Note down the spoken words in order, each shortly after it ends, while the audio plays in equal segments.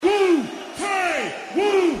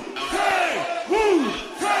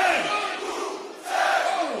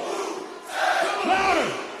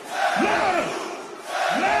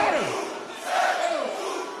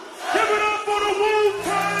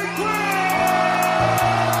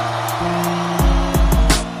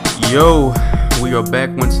Yo, we are back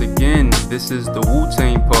once again. This is the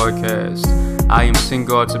Wu-Tang podcast. I am Sin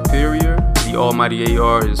God Superior. The almighty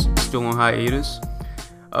AR is still on hiatus.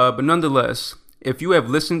 But nonetheless, if you have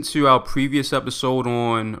listened to our previous episode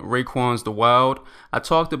on Raekwon's The Wild, I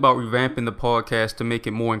talked about revamping the podcast to make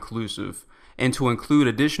it more inclusive and to include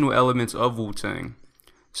additional elements of Wu-Tang.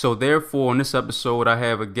 So therefore, in this episode, I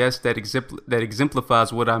have a guest that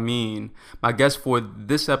exemplifies what I mean. My guest for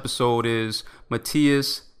this episode is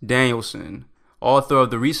Mattias Danielsson, author of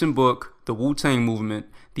the recent book, The Wu-Tang Movement,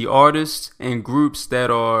 the artists and groups that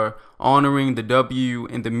are honoring the W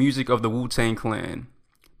and the music of the Wu-Tang Clan.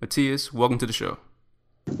 Mattias, welcome to the show.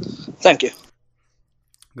 Thank you.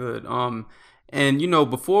 Good. And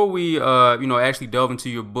before we actually delve into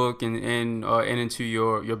your book and into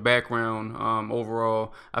your background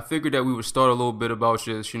overall, I figured that we would start a little bit about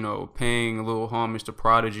just paying a little homage to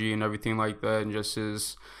Prodigy and everything like that, and just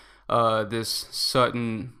his this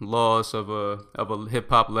sudden loss of a hip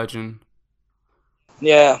hop legend.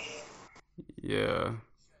 Yeah.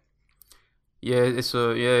 It's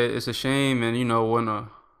a shame, and when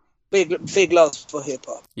big loss for hip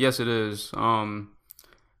hop. Yes, it is.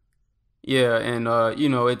 Yeah, and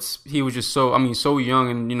he was just so young,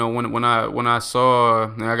 and when I saw,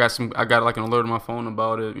 and I got like an alert on my phone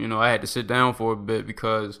about it. I had to sit down for a bit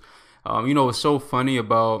because it's so funny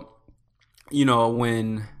about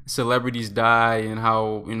when celebrities die and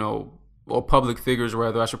how or public figures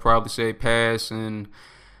rather, I should probably say, pass, and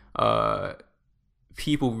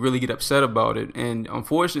people really get upset about it. And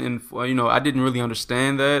unfortunately, I didn't really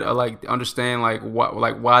understand that. I understand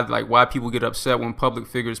why people get upset when public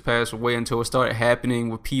figures pass away until it started happening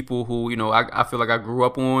with people who I feel like I grew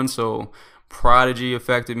up on. So Prodigy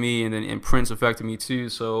affected me, and Prince affected me too.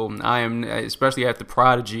 So I am, especially after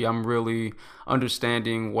Prodigy, I'm really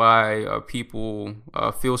understanding why people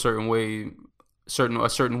feel a certain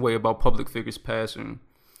way about public figures passing.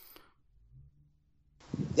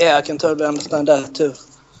 Yeah, I can totally understand that too.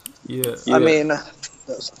 Yeah. I mean,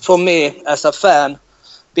 for me as a fan,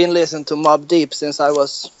 been listening to Mobb Deep since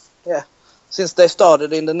they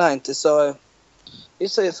started in the 90s. So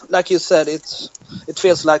it's like you said, it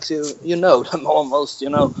feels like you know them almost.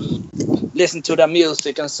 Listen to their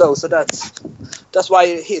music and so that's why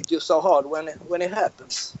it hit you so hard when it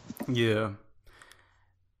happens. Yeah,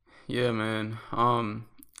 man.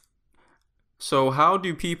 So how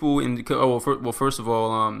do people first of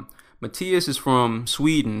all, Mattias is from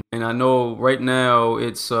Sweden, and I know right now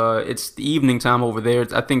it's the evening time over there.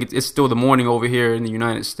 I think it's still the morning over here in the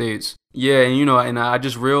United States. Yeah, and and I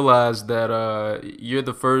just realized that you're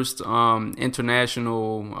the first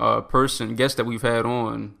international guest that we've had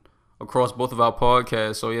on across both of our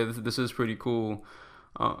podcasts. So yeah, this is pretty cool.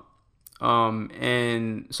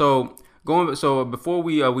 And so. So before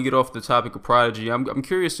we get off the topic of Prodigy, I'm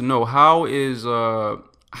curious to know how is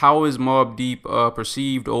Mobb Deep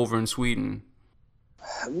perceived over in Sweden?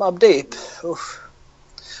 Mobb Deep,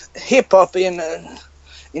 hip hop in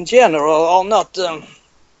general are not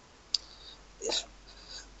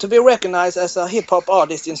to be recognized as a hip hop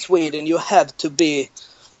artist in Sweden. You have to be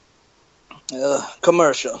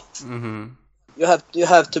commercial. Mm-hmm. You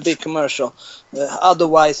have to be commercial.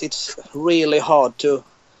 Otherwise, it's really hard to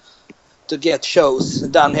get shows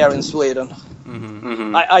done here in Sweden. Mm-hmm.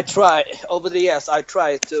 Mm-hmm. I try over the years. I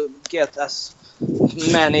try to get as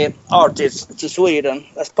many artists to Sweden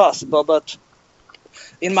as possible, but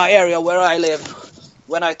in my area where I live,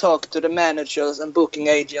 when I talk to the managers and booking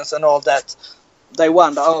agents and all that, they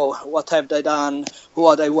wonder, what have they done? Who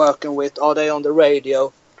are they working with? Are they on the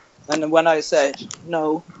radio? And when I say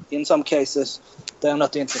no, in some cases they are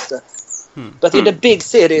not interested. But in the big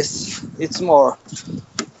cities, it's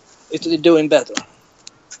doing better.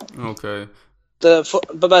 Okay.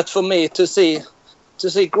 But for me to see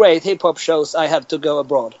great hip hop shows, I have to go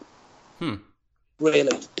abroad.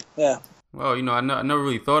 Really, yeah. Well, I never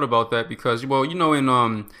really thought about that because,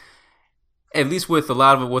 in at least with a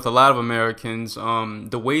lot of Americans,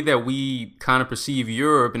 the way that we kind of perceive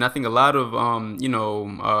Europe, and I think a lot of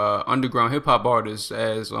underground hip hop artists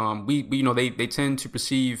as they tend to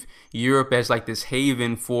perceive Europe as like this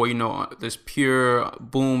haven for this pure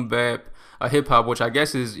boom bap hip hop, which I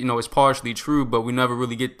guess is is partially true, but we never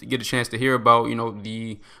really get a chance to hear about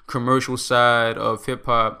the commercial side of hip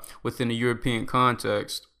hop within the European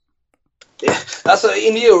context. Yeah, also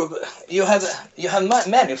in Europe, you have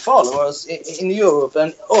many followers in Europe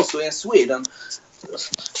and also in Sweden,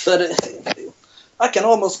 but I can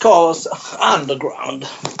almost call us underground.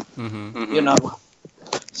 Mm-hmm, mm-hmm.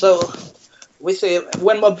 So we see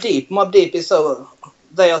when Mobb Deep is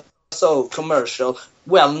they are so commercial.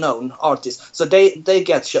 well-known artists, so they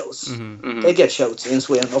get shows. They get shows in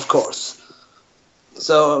Sweden, of course.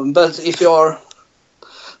 So, but if you're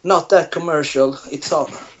not that commercial, it's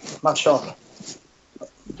hard, much harder.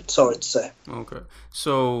 Sorry to say. Okay,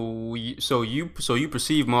 so you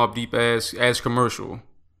perceive Mobb Deep as commercial?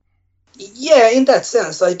 Yeah, in that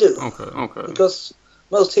sense, I do. Okay. Because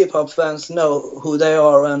most hip hop fans know who they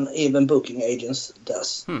are, and even booking agents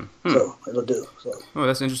does. So it'll do. So. Oh,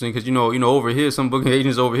 that's interesting because you know over here, some booking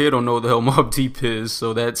agents over here don't know what the hell Mobb Deep is.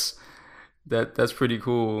 So that's pretty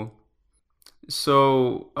cool.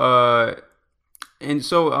 So in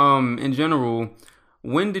general,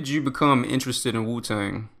 when did you become interested in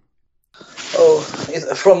Wu-Tang? Oh,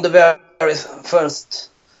 from the very first.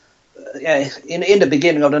 In the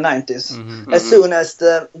beginning of the 90s, as soon as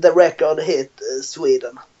the record hit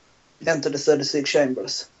Sweden, Enter the 36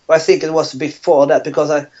 Chambers. I think it was before that because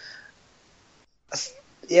it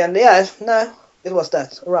was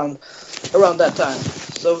that around that time.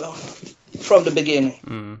 So from the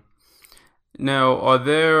beginning. Now, are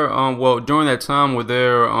there during that time were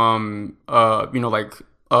there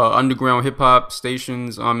underground hip hop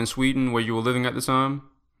stations in Sweden where you were living at the time?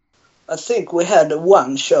 I think we had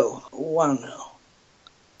one show,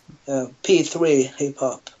 P3 hip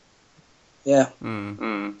hop. Yeah.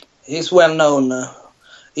 He's well known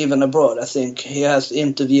even abroad. I think he has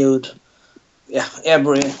interviewed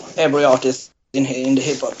every artist in the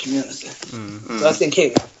hip hop community. So I think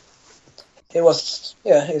he was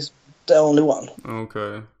he's the only one.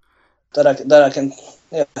 Okay. That I can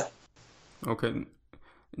Okay.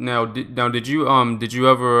 Now did you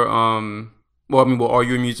ever are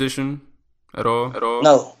you a musician at all?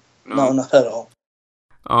 No, not at all.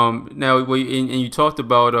 Now, and you talked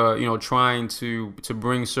about trying to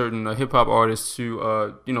bring certain hip hop artists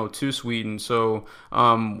to Sweden. So,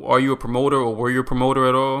 are you a promoter or were you a promoter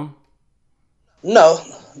at all? No.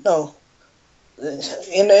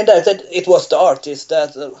 In that it was the artist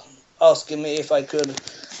that asking me if I could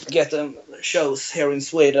get them shows here in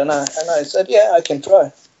Sweden, and I said I can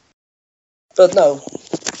try. But no,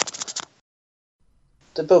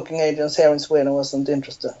 the booking agents here in Sweden wasn't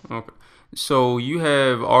interested. Okay, so you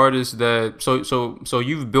have artists that so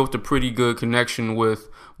you've built a pretty good connection with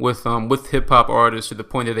hip hop artists to the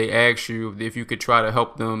point that they ask you if you could try to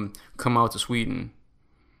help them come out to Sweden.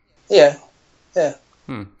 Yeah.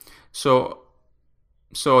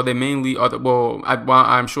 So they mainly are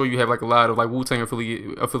I'm sure you have like a lot of like Wu-Tang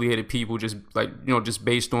affiliated people just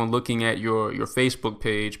based on looking at your Facebook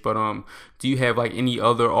page. But do you have like any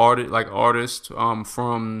other artists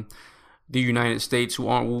from the United States who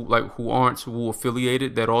aren't Wu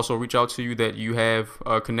affiliated that also reach out to you that you have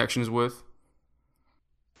connections with?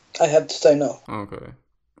 I have to say no. Okay,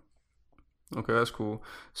 that's cool.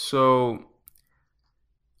 So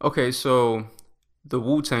the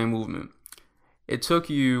Wu-Tang movement. It took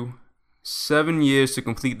you 7 years to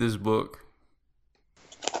complete this book.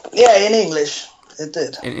 Yeah, in English. It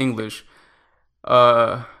did. In English.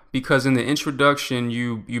 Because in the introduction,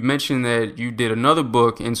 you mentioned that you did another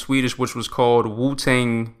book in Swedish, which was called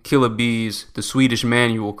Wu-Tang Killer Bees, the Swedish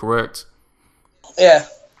Manual, correct? Yeah.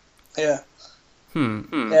 Yeah,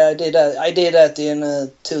 I did that. I did that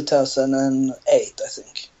in 2008, I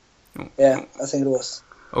think. Yeah, I think it was.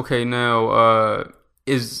 Okay, now,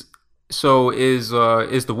 is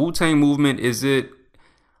the Wu-Tang movement, is it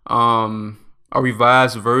a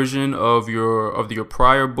revised version of your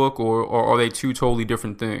prior book, or are they two totally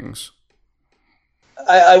different things?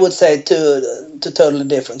 I would say two totally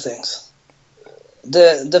different things.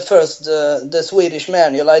 The first the Swedish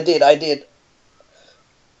manual I did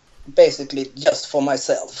basically just for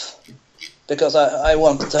myself, because I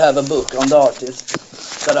wanted to have a book on the artist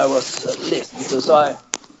that I was listening to, so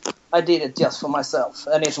I did it just for myself,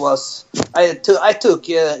 and it was I took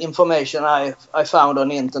information I found on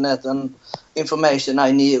the internet and information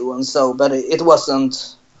I knew, and so, but it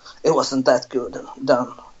wasn't that good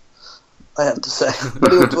done, I have to say.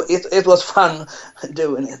 But it was fun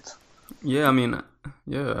doing it. Yeah, I mean,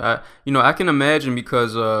 I can imagine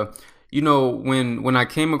because when I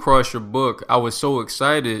came across your book, I was so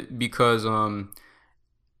excited because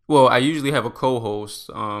I usually have a co-host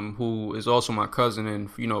who is also my cousin, and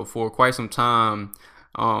for quite some time,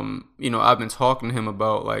 I've been talking to him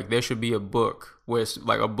about like there should be a book where it's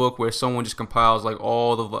like a book where someone just compiles like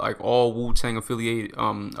all Wu-Tang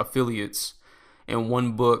affiliates in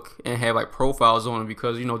one book and have like profiles on them,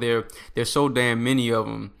 because there's so damn many of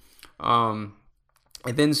them.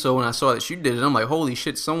 And then so when I saw that you did it, I'm like, holy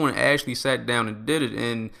shit, someone actually sat down and did it.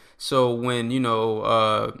 And so when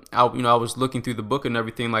I was looking through the book and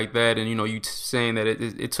everything like that, and you saying that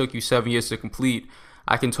it took you 7 years to complete,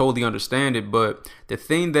 I can totally understand it. But the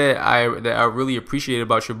thing that I really appreciate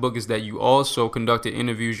about your book is that you also conducted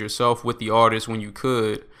interviews yourself with the artists when you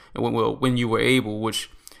could and when you were able, which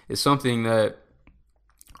is something that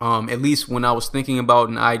at least when I was thinking about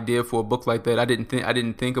an idea for a book like that, I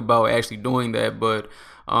didn't think about actually doing that. But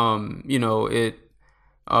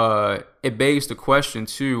it begs the question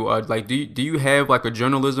too. Like, do you have like a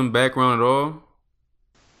journalism background at all?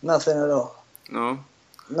 Nothing at all. No.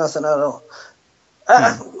 Nothing at all.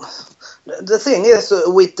 The thing is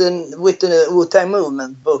with the Wu-Tang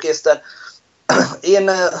movement book is that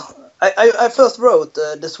I first wrote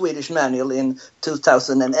the Swedish manual in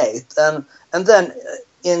 2008, and then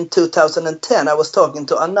in 2010 I was talking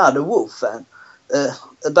to another Wu fan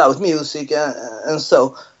about music and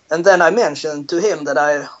so, and then I mentioned to him that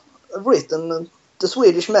I have written the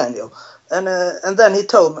Swedish manual, and then he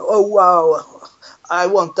told me, "Oh wow, I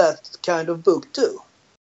want that kind of book too."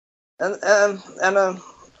 And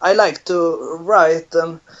I like to write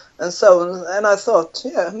and so, and I thought,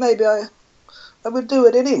 yeah, maybe I would do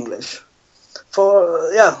it in English for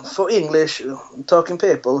English talking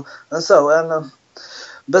people and so, and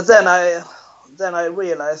but then I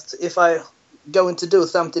realized if I going to do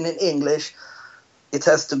something in English, it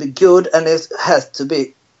has to be good and it has to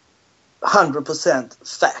be 100%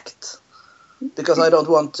 fact, because I don't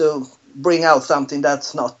want to bring out something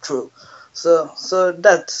that's not true. So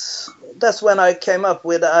that's when I came up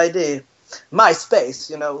with the idea. MySpace,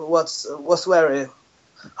 was very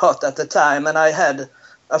hot at the time, and I had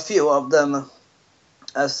a few of them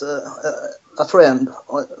as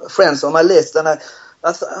friends on my list, and I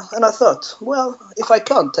thought, well, if I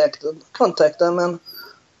contact them and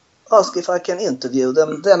ask if I can interview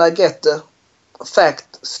them, then I get the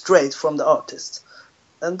fact straight from the artist,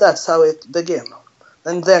 and that's how it began.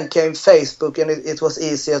 And then came Facebook, and it was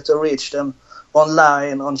easier to reach them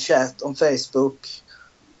online, on chat, on Facebook.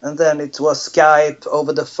 And then it was Skype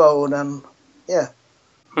over the phone, and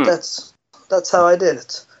that's how I did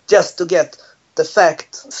it. Just to get the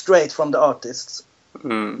fact straight from the artists.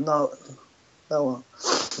 No one.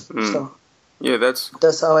 So yeah, that's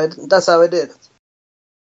how I did it.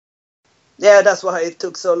 Yeah, that's why it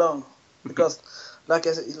took so long, because like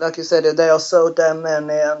you said, there are so damn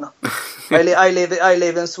many, and I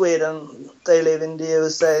live in Sweden, they live in the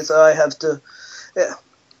USA, so I have to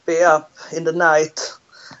be up in the night.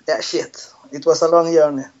 Yeah, shit. It was a long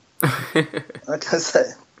journey. I can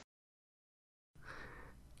say.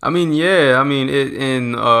 I mean, yeah. I mean,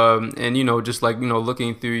 and just like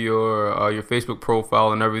looking through your Facebook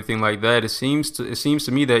profile and everything like that, it seems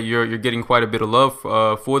to me that you're getting quite a bit of love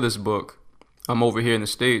for this book. I'm over here in the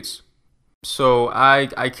States. So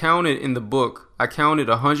I counted in the book. I counted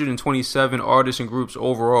 127 artists and groups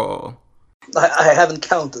overall. I haven't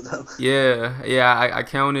counted them. Yeah. I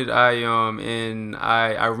counted. And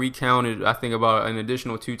I recounted. I think about an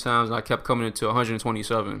additional 2 times, and I kept coming into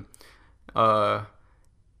 127.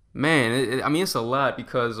 Man, I mean, it's a lot,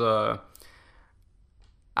 because I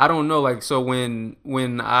don't know. Like, so when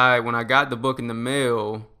I got the book in the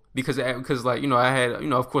mail. Because like I had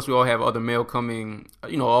of course we all have other mail coming,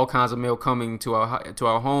 all kinds of mail coming to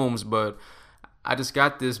our homes, but I just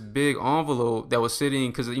got this big envelope that was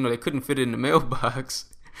sitting, because they couldn't fit it in the mailbox,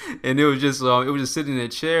 and it was just sitting in a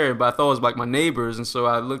chair, but I thought it was like my neighbors, and so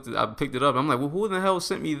I picked it up. I'm like, well, who the hell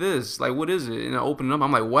sent me this? Like, what is it? And I opened it up.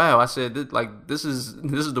 I'm like, wow. I said, this is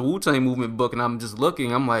the Wu-Tang movement book, and I'm just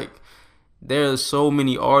looking. I'm like, there's so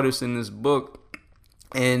many artists in this book.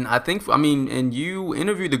 And I think, and you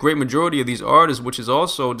interviewed the great majority of these artists, which is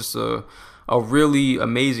also just a really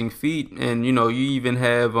amazing feat. And, you even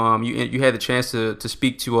have, you had the chance to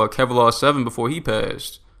speak to Kevlar 7 before he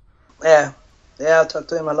passed. Yeah, I talked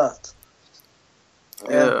to him a lot.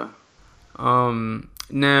 Yeah.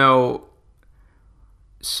 Now,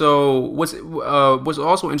 so what's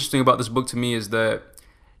also interesting about this book to me is that,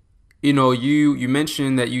 you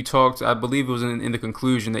mentioned that you talked, I believe it was in the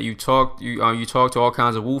conclusion, that you talked to all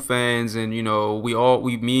kinds of Wu fans, and me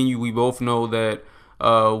and you, we both know that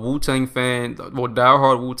Wu-Tang fans,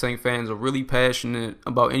 diehard Wu-Tang fans, are really passionate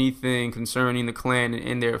about anything concerning the clan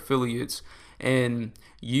and their affiliates. And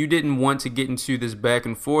you didn't want to get into this back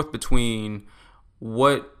and forth between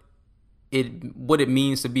what it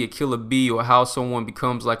means to be a killer bee, or how someone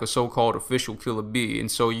becomes like a so-called official killer bee. And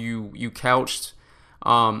so you couched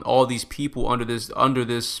all these people under this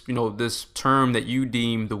this term that you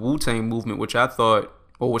deem the Wu-Tang movement, which I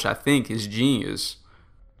think is genius.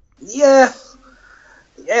 Yeah,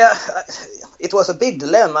 it was a big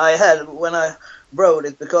dilemma I had when I wrote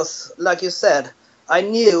it, because like you said, I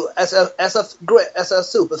knew as a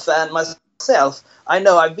super fan myself myself, I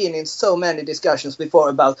know I've been in so many discussions before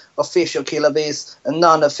about official Killer Bees and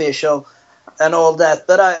non-official and all that.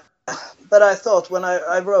 But I thought when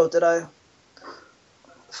I wrote it,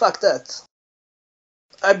 fuck that.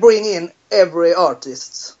 I bring in every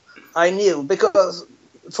artist I knew, because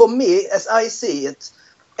for me, as I see it,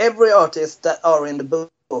 every artist that are in the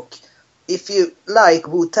book, if you like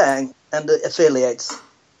Wu-Tang and the affiliates,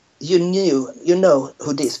 you know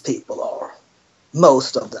who these people are,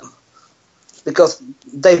 most of them, because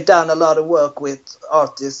they've done a lot of work with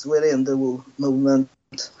artists within the Wu movement,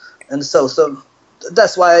 and so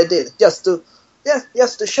that's why I did it, just to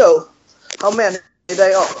show how many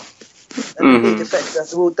they are and the big effect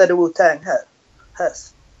that the Wu-Tang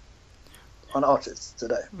has on artists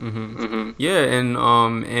today. Yeah, and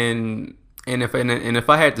if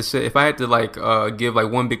I had to like give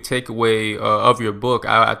like one big takeaway of your book,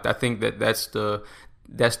 I think that's the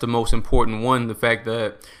most important one. The fact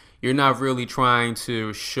that you're not really trying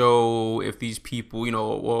to show if these people,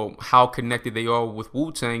 well, how connected they are with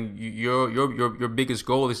Wu-Tang. Your biggest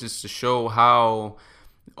goal is just to show how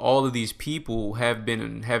all of these people have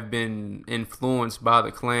been influenced by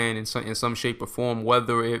the Klan in some shape or form,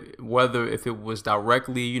 whether if it was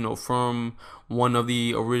directly, from one of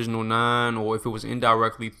the original 9, or if it was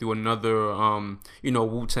indirectly through another,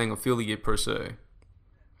 Wu-Tang affiliate per se.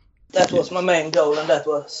 That was my main goal, and that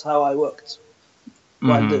was how I worked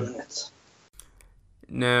while doing it.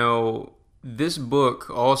 Now, this book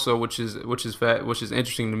also, which is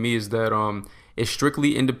interesting to me, is that it's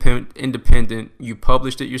strictly independent. You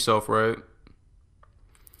published it yourself, right?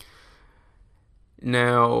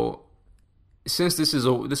 Now, since this is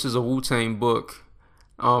a Wu-Tang book,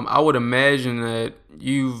 I would imagine that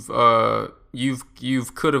you've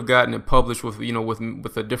could have gotten it published with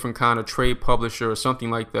a different kind of trade publisher or something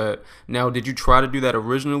like that. Now, did you try to do that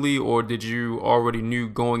originally, or did you already knew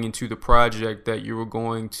going into the project that you were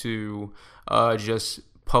going to just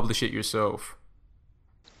publish it yourself?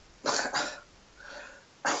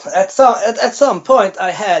 At some point,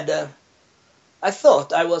 I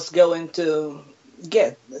thought I was going to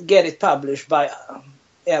get it published by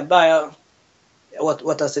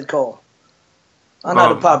what does it call,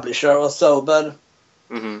 another publisher or so. But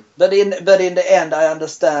in the end, I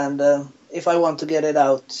understand if I want to get it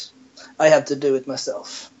out, I have to do it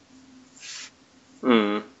myself.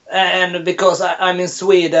 And because I'm in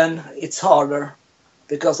Sweden, it's harder,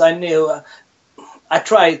 because I knew I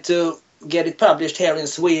tried to get it published here in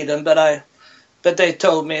Sweden, but they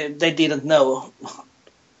told me they didn't know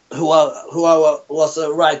who I was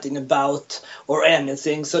writing about or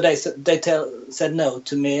anything, so they said no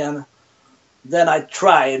to me. And then I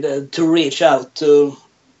tried to reach out to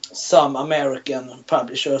some American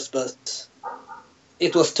publishers, but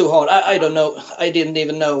it was too hard. I don't know. I didn't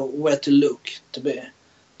even know where to look, to be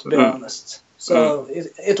honest. So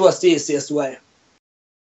it was the easiest way.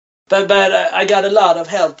 But I got a lot of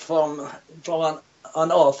help from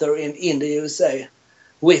an author in the USA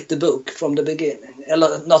with the book from the beginning.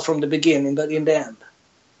 Not from the beginning, but in the end.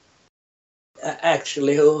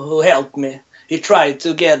 Actually, who helped me. He tried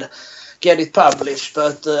to get it published,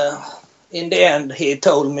 but in the end, he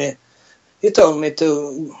told me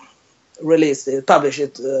to publish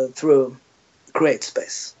it through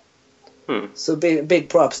CreateSpace. So big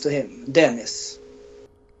props to him, Dennis.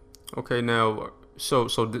 Okay, now. So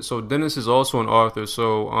Dennis is also an author.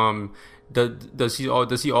 So does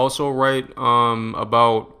he also write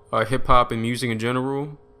about hip hop and music in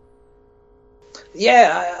general?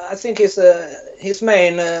 Yeah, I think his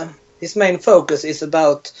main focus is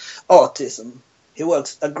about autism. He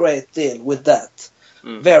works a great deal with that,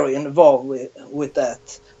 very involved with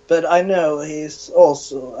that. But I know he's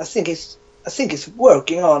also I think he's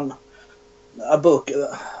working on a book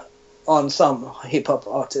on some hip hop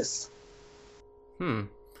artists.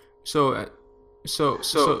 So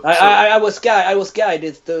I was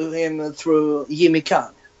guided to him through Jimmy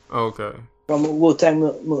Khan. Okay. From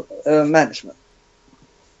Wu-Tang Management.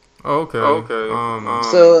 Okay.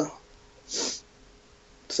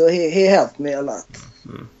 So he helped me a lot.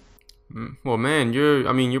 Well, man,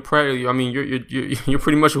 you're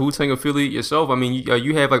pretty much a Wu-Tang affiliate yourself. I mean,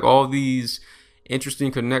 you have like all these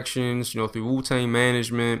interesting connections, through Wu-Tang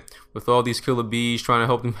Management, with all these Killer Bees, trying to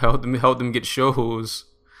help them get shows.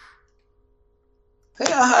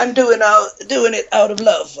 Yeah, I'm doing it out of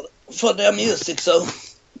love for their music. So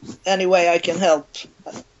any way I can help,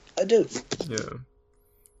 I do. Yeah.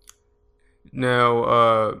 Now,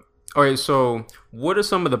 all right. So, what are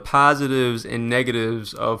some of the positives and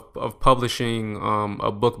negatives of publishing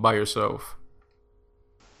a book by yourself?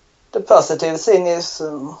 The positive thing is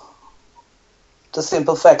the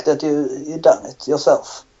simple fact that you done it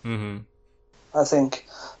yourself. I think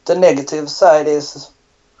the negative side is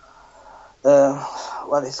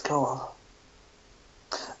what is called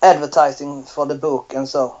advertising for the book and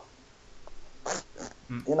so.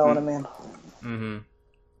 You know what I mean? Mm-hmm.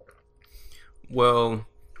 Well,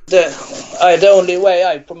 the only way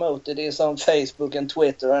I promote it is on Facebook and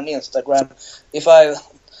Twitter and Instagram. If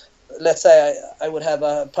let's say I would have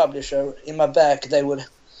a publisher in my back, they would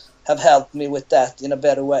have helped me with that in a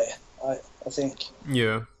better way. I think.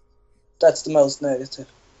 Yeah. That's the most negative.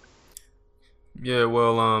 Yeah.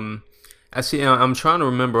 Well, I see. I'm trying to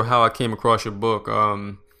remember how I came across your book.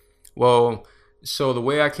 Well, so the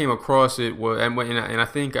way I came across it was, and I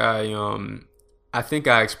think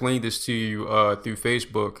I explained this to you through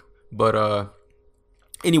Facebook. But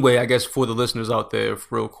anyway, I guess for the listeners out there,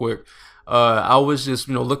 real quick, I was just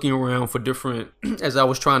looking around for different as I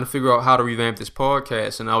was trying to figure out how to revamp this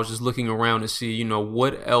podcast, and I was just looking around to see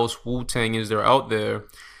what else Wu-Tang is there out there.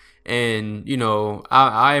 And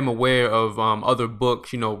I am aware of other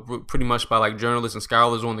books, pretty much by like journalists and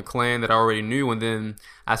scholars on the clan that I already knew, and then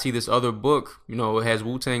I see this other book, it has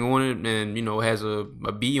Wu-Tang on it, and it has a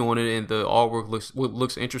B on it, and the artwork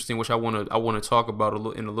looks interesting, which I want to talk about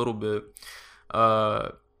in a little bit.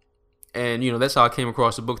 And that's how I came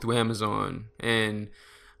across the book through Amazon, and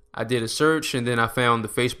I did a search, and then I found the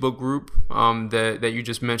Facebook group that you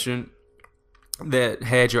just mentioned, that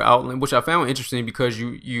had your outline, which I found interesting because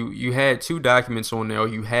you had two documents on there, or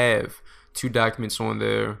you have two documents on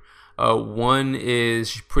there. One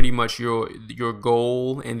is pretty much your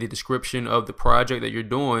goal and the description of the project that you're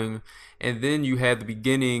doing, and then you had the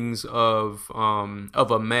beginnings of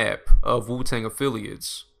a map of Wu-Tang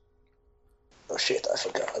affiliates. Oh shit, I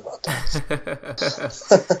forgot about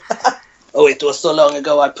that. Oh, it was so long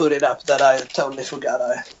ago I put it up that I totally forgot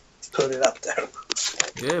I put it up there.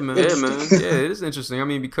 Yeah, man. Yeah, it is interesting. I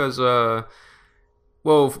mean, because well,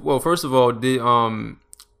 first of all, throughout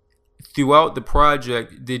the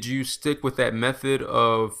project, did you stick with that method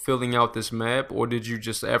of filling out this map, or did you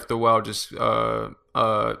just after a while just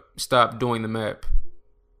stop doing the map?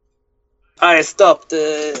 I stopped.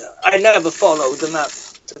 I never followed the map,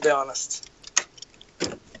 to be honest.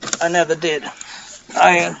 I never did.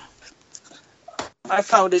 I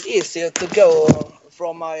found it easier to go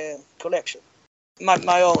from my collection.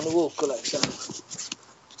 My own Wu collection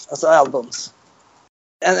as albums,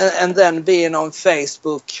 and then being on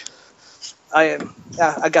Facebook, I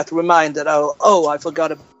got reminded. Oh, I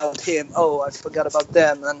forgot about him. Oh, I forgot about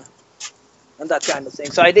them, and that kind of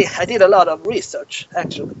thing. So I did a lot of research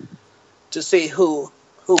actually to see who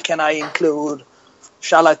can I include.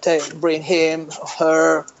 Shall I bring him,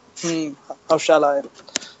 her? How shall I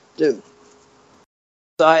do?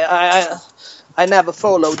 So I never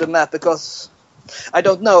followed the map because I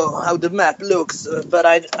don't know how the map looks, but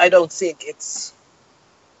I don't think it's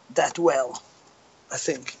that well, I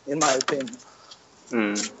think, in my opinion.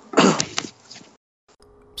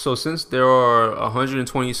 So since there are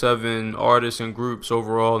 127 artists and groups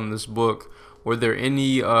overall in this book, were there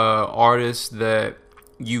any artists that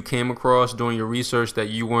you came across during your research that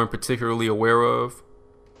you weren't particularly aware of?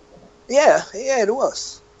 Yeah, it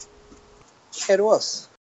was. It was.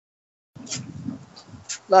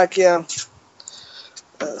 Like,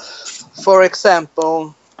 for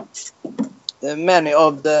example, many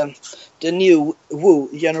of the new Wu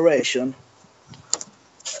generation,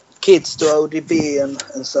 kids to ODB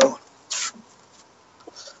and so,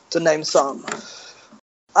 to name some.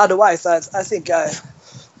 Otherwise, I think I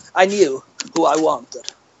knew who I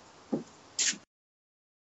wanted.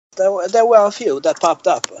 There were a few that popped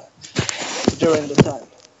up during the time.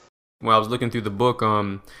 When I was looking through the book,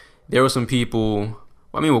 there were some people,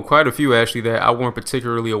 quite a few actually, that I weren't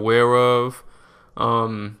particularly aware of.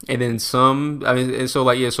 And then some,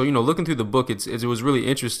 looking through the book, it was really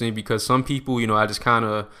interesting because some people, I just kind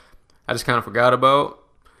of forgot about.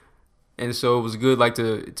 And so it was good, like,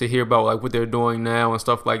 to hear about, like, what they're doing now and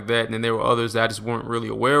stuff like that. And then there were others that I just weren't really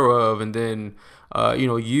aware of. And then,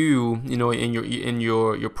 in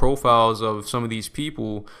your profiles of some of these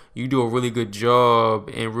people, you do a really good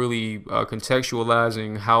job in really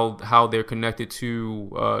contextualizing how they're connected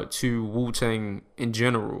to Wu-Tang in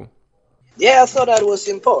general. Yeah, I thought that was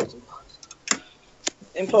important.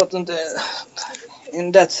 Important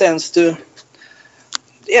in that sense to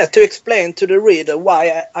explain to the reader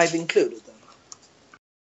why I've included them,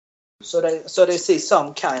 so they see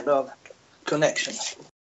some kind of connection,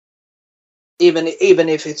 even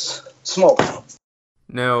if it's small.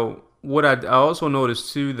 Now, what I also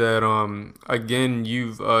noticed too, that again,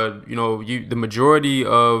 you've the majority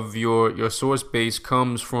of your source base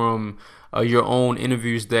comes from your own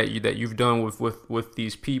interviews that you've done with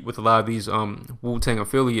these people, with a lot of these Wu-Tang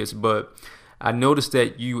affiliates. But I noticed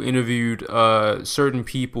that you interviewed certain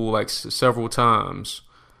people like several times.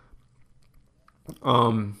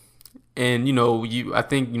 And I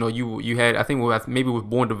think you had, I think maybe with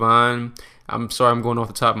Born Divine. I'm sorry, I'm going off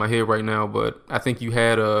the top of my head right now, but I think you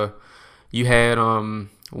had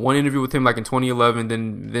one interview with him like in 2011,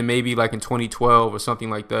 then maybe like in 2012 or something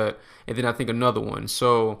like that, and then I think another one.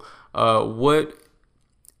 So, what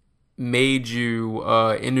made you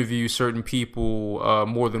interview certain people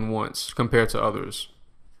more than once compared to others?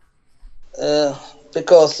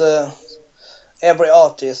 Because every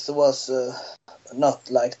artist was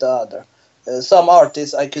not like the other. Some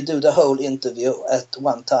artists I could do the whole interview at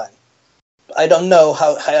one time. I don't know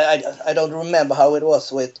how, I don't remember how it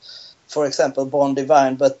was with, for example, Born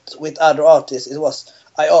Divine, but with other artists it was,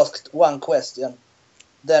 I asked one question,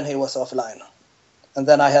 then he was offline. And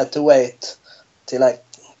then I had to wait till I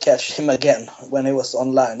catch him again when he was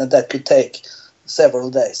online, and that could take several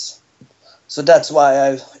days. So that's why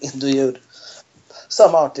I've interviewed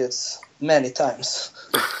some artists many times.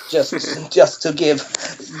 just to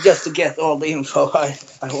get all the info I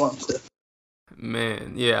wanted.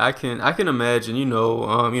 Man, yeah, I can imagine,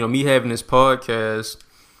 me having this podcast,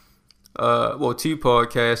 two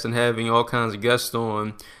podcasts, and having all kinds of guests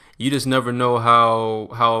on. You just never know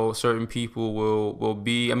how certain people will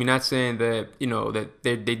be. I mean, not saying that that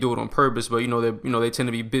they do it on purpose, but they tend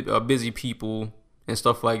to be busy people and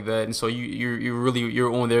stuff like that, and so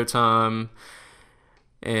you're on their time.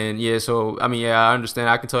 And yeah, so I mean, yeah, I understand.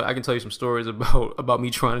 I can tell you some stories about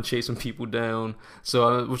me trying to chase some people down.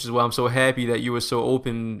 So, which is why I'm so happy that you were so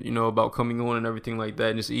open, about coming on and everything like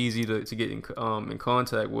that, and it's easy to get in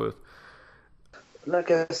contact with.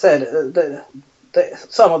 Like I said,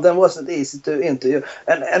 some of them wasn't easy to interview,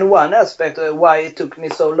 and one aspect of why it took me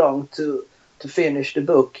so long to finish the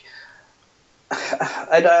book,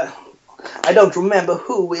 I don't remember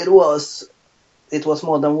who it was. It was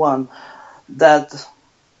more than one that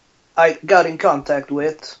I got in contact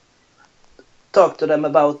with, talked to them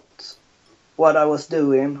about what I was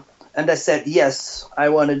doing, and they said, yes, I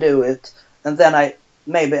want to do it. And then I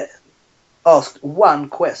maybe asked one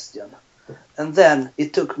question, and then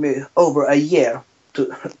it took me over a year to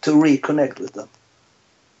reconnect with them.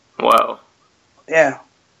 Wow. Yeah.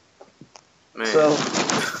 Man.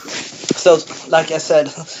 So like I said,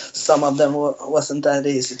 some of them wasn't that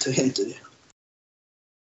easy to interview.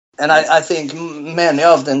 And I think many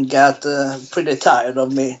of them got pretty tired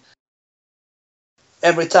of me.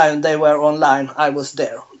 Every time they were online, I was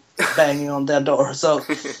there, banging on their door. So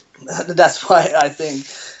that's why I think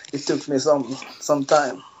it took me some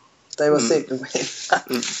time. They were sick of me.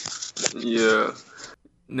 Yeah.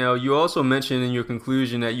 Now, you also mentioned in your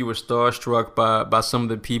conclusion that you were starstruck by some of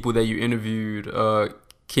the people that you interviewed. Do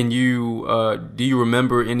you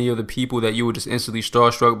remember any of the people that you were just instantly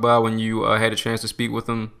starstruck by when you had a chance to speak with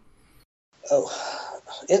them? Oh,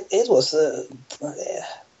 it was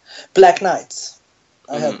Black Knights,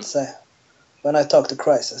 I have to say, when I talked to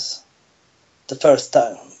Crisis the first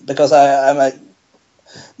time, because I'm a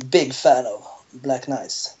big fan of Black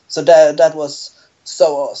Knights. So that was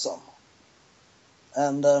so awesome.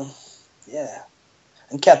 And and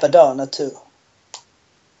Capadonna too,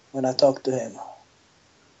 when I talked to him.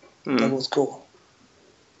 That was cool.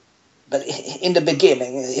 But in the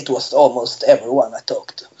beginning, it was almost everyone I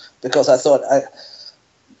talked to, because I thought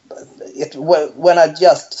when I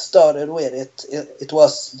just started with it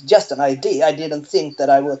was just an idea. I didn't think that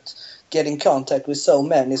I would get in contact with so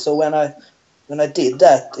many. So when I did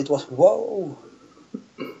that, it was, whoa,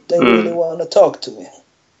 they really want to talk to me.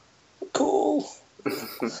 Cool.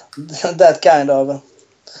 That kind of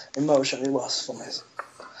emotion it was for me.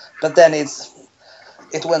 But then it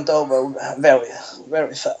went over very,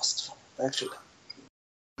 very fast, actually.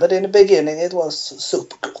 But in the beginning, it was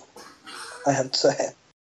super cool, I have to say.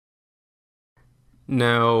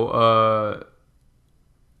 Now,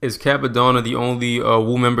 is Capadonna the only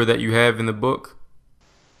Wu member that you have in the book?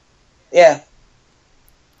 Yeah.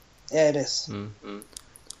 Yeah, it is. Mm-hmm.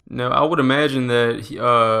 Now, I would imagine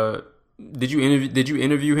that did you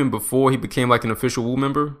interview him before he became like an official Wu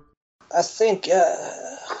member? I think.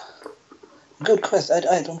 Good question.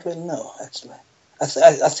 I don't really know, actually.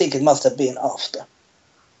 I think it must have been after,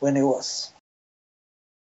 when he was.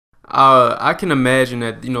 I can imagine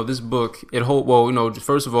that this book,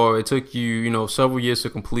 first of all, it took you several years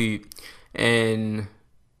to complete, and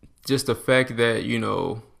just the fact that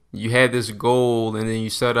you had this goal and then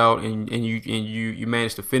you set out and you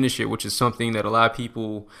managed to finish it, which is something that a lot of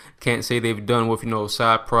people can't say they've done with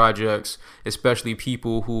side projects, especially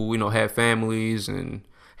people who have families and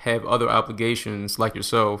have other obligations like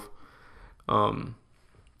yourself.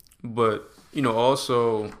 But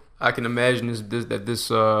also I can imagine this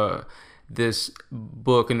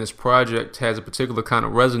book and this project has a particular kind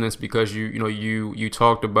of resonance because you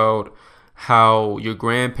talked about how your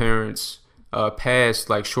grandparents passed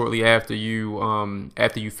like shortly after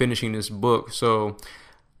you finishing this book. So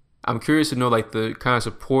I'm curious to know like the kind of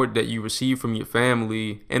support that you received from your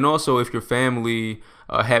family, and also if your family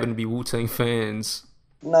happen to be Wu-Tang fans.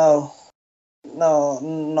 No.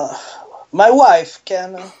 My wife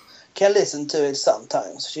can listen to it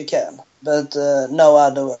sometimes. She can, but no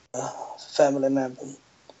other family member.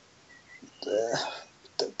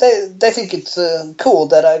 They think it's cool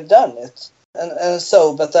that I've done it, and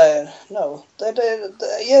so. But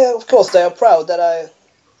yeah, of course they are proud that I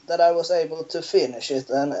was able to finish it,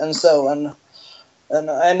 and so and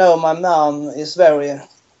I know my mom she's very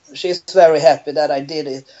happy that I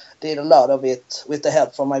did a lot of it with the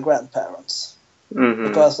help from my grandparents. Mm-hmm.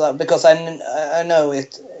 Because I know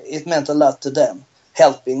it meant a lot to them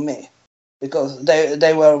helping me, because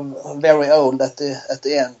they were very old at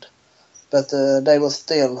the end, but they were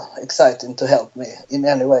still excited to help me in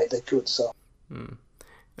any way they could. So,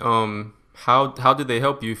 how did they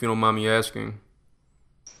help you, if you don't mind me asking?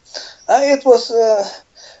 It was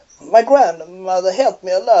my grandmother helped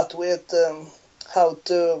me a lot with how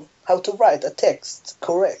to write a text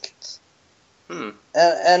correct.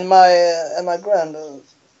 And my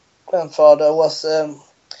grandfather was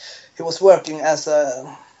he was working as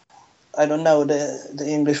a, I don't know the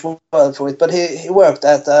English word for it, but he worked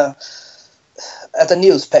at a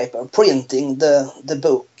newspaper printing the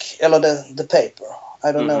book or the paper.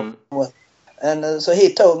 I don't know what. And so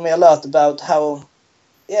he told me a lot about how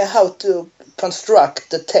to construct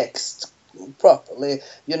the text properly,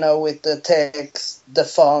 with the text, the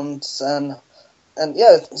fonts, and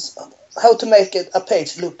how to make a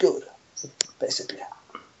page look good, basically.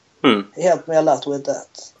 He helped me a lot with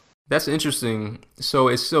that. That's interesting. So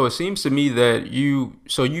it seems to me that you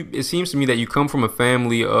come from a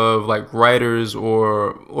family of like writers,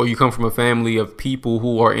 or you come from a family of people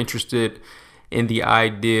who are interested in the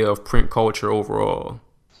idea of print culture overall.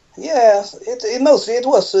 Yeah, mostly it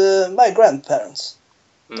was my grandparents.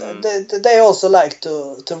 They also liked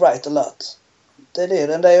to write a lot. They did,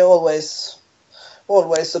 and they always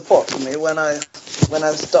supported me when I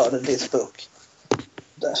started this book.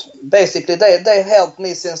 Basically, they helped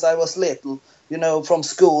me since I was little. From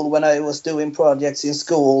school, when I was doing projects in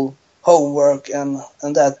school, homework, and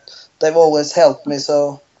that they've always helped me.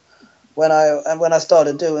 So when I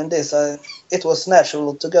started doing this, it was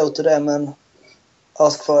natural to go to them and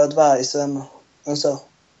ask for advice and so.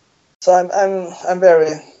 So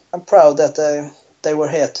I'm proud that they were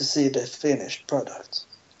here to see the finished product.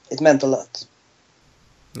 It meant a lot.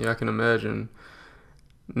 Yeah, I can imagine.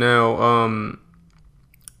 Now,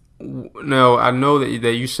 I know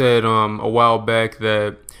that you said a while back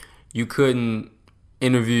that you couldn't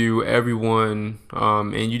interview everyone,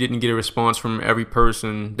 and you didn't get a response from every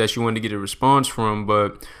person that you wanted to get a response from.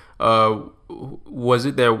 But was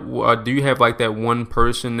it that? Do you have like that one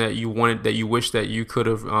person that you wish that you could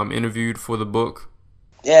have interviewed for the book?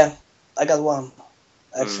 Yeah, I got one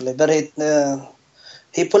actually, but he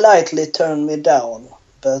politely turned me down.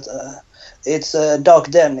 But it's Doc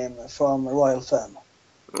Denim from Royal Fan.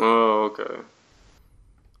 Oh, okay.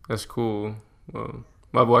 That's cool. Well,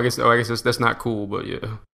 I guess that's not cool, but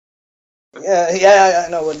yeah. Yeah, I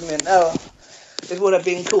know what you mean. No, it would have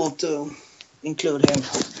been cool to include him.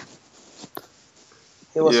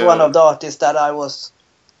 He was one of the artists that I was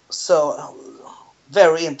so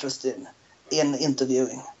very interested in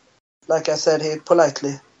interviewing. Like I said, he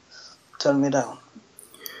politely turned me down.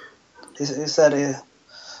 He said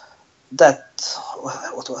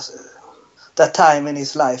that time in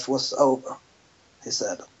his life was over. He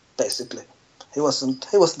said, basically, he wasn't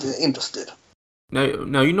interested.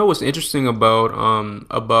 Now what's interesting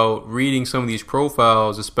about reading some of these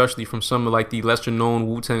profiles, especially from some of like the lesser known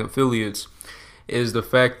Wu-Tang affiliates, is the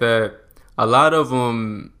fact that a lot of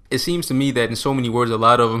them, it seems to me that in so many words, a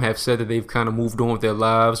lot of them have said that they've kind of moved on with their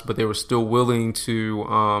lives, but they were still willing to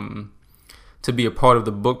be a part of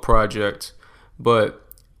the book project. But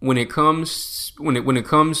when it comes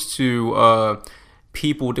to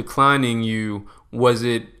people declining you, was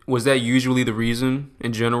that usually the reason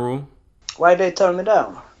in general? Why they turn me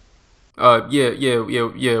down?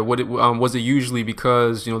 Yeah. Was it usually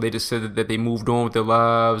because they just said that they moved on with their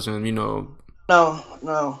lives and No.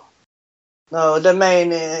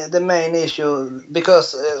 The main issue,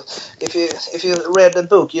 because if you read the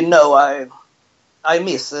book, I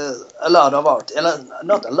miss a lot of art.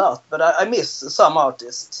 Not a lot, but I miss some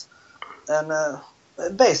artists, and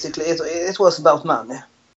basically it was about money.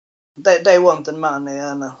 They wanted money,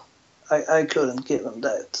 and I couldn't give him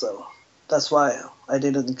that, so that's why I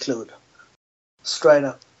didn't include. Straight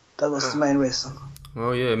up, that was the main reason.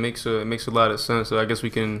 Well, yeah, it makes a lot of sense. So I guess we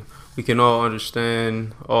can all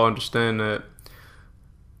understand that.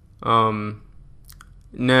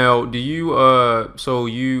 Now, do you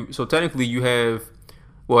so technically you have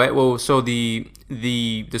so the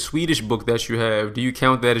Swedish book that you have, do you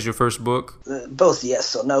count that as your first book? Both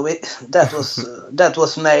yes or no. That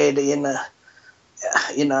was made in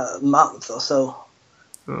a month or so.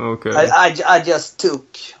 Okay. I just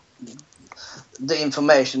took the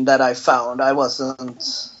information that I found. I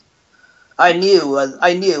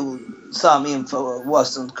knew some info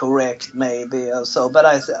wasn't correct maybe or so, but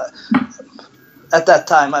at that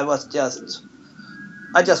time I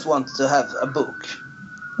just wanted to have a book,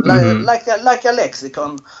 like a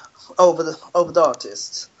lexicon over the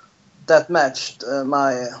artists that matched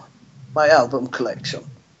my album collection.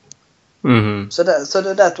 Mm-hmm. So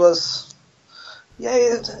that was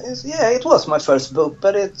it was my first book,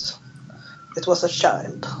 but it was a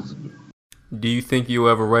child. Do you think you'll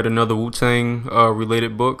ever write another Wu-Tang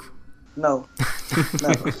related book? No,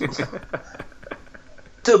 never.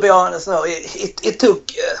 To be honest, no. It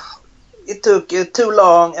took too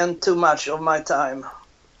long and too much of my time.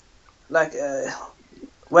 Like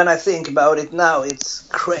when I think about it now, it's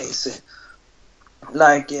crazy.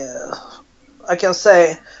 Like I can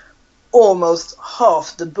say almost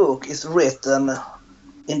half the book is written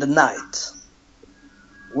in the night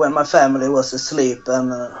when my family was asleep,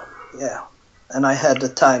 and and I had the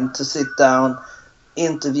time to sit down,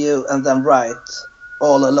 interview, and then write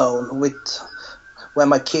all alone when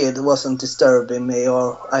my kid wasn't disturbing me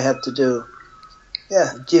or I had to do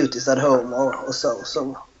duties at home or so.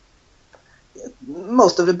 So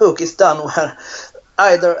most of the book is done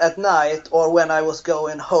either at night or when I was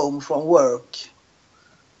going home from work.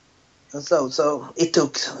 And so it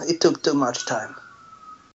took too much time.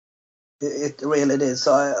 It really did.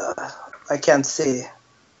 So I can't see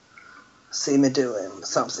me doing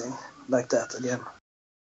something like that again.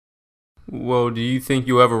 Well, do you think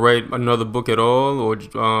you'll ever write another book at all, or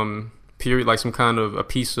period, like some kind of a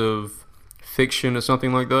piece of fiction or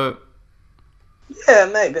something like that? Yeah,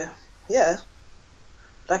 maybe. Yeah.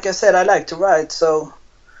 Like I said, I like to write, so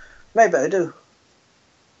maybe I do.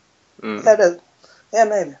 Yeah,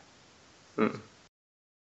 maybe.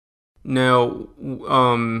 Now,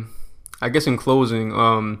 I guess in closing,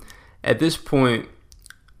 at this point,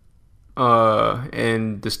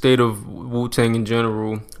 and the state of Wu-Tang in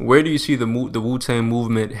general, where do you see the Wu-Tang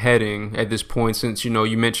movement heading at this point? Since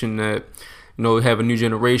you mentioned that you have a new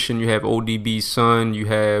generation, you have ODB's son, you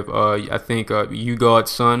have I think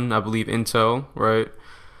U-God's son, I believe Intel, right?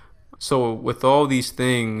 So with all these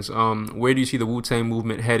things, where do you see the Wu-Tang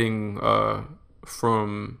movement heading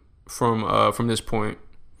from this point?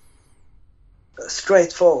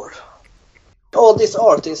 Straightforward. All these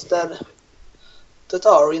artists that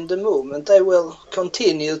are in the movement, they will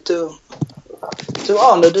continue to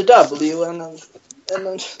honor the W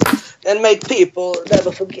and make people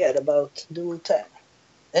never forget about the Wu-Tang.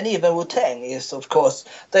 And even Wu-Tang is, of course,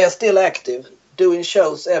 they are still active, doing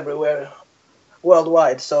shows everywhere,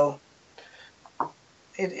 worldwide. So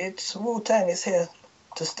it's Wu-Tang is here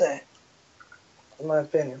to stay, in my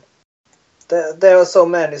opinion. There are so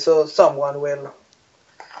many, so someone will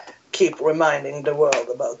keep reminding the world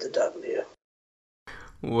about the W.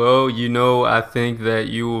 Well, I think that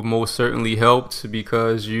you most certainly helped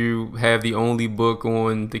because you have the only book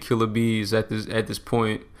on the Killer Bees at this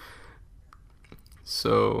point.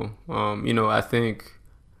 So, I think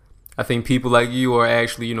people like you are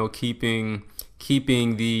actually,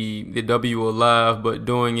 keeping the W alive, but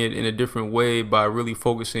doing it in a different way by really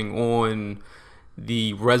focusing on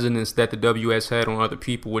the resonance that the W has had on other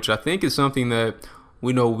people, which I think is something that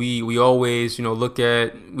we always look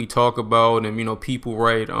at, we talk about, and people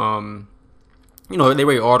write they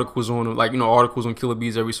write articles on articles on Killer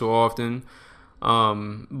Bees every so often,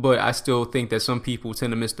 but I still think that some people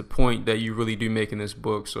tend to miss the point that you really do make in this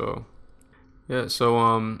book. So yeah,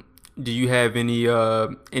 so do you have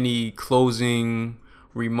any closing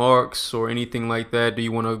remarks or anything like that? Do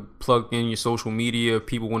you want to plug in your social media if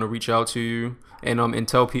people want to reach out to you, and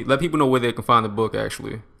let people know where they can find the book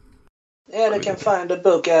actually? Yeah, they can find the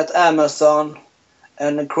book at Amazon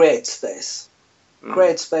and CreateSpace.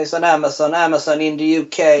 CreateSpace on Amazon in the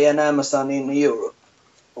UK and Amazon in Europe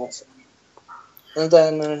also. And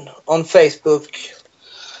then on Facebook,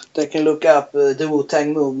 they can look up the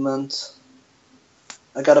Wu-Tang movement.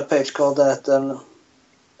 I got a page called that,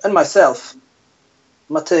 and myself,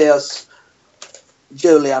 Mattias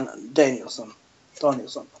Julian Danielsson.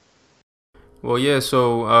 Well, yeah,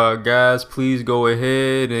 so guys, please go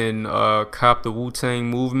ahead and cop the Wu-Tang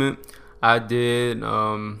movement. I did.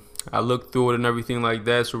 I looked through it and everything like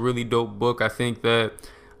that. It's a really dope book. I think that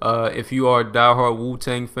if you are a diehard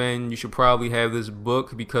Wu-Tang fan, you should probably have this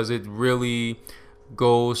book because it really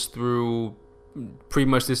goes through pretty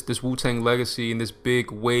much this Wu-Tang legacy and this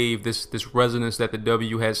big wave, this resonance that the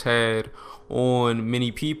W has had on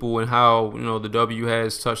many people, and how the W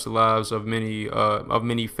has touched the lives of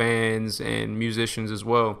many fans and musicians as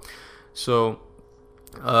well. So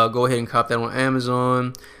go ahead and cop that on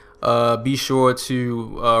Amazon. Be sure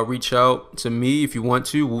to reach out to me if you want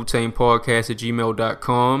to,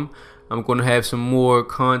 wutangpodcast@gmail.com. I'm going to have some more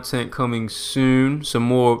content coming soon, some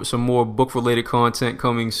more book related content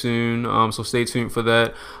coming soon. So stay tuned for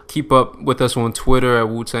that. Keep up with us on Twitter at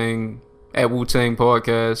Wu-Tang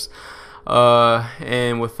Podcast.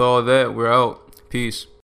 And with all that, we're out. Peace.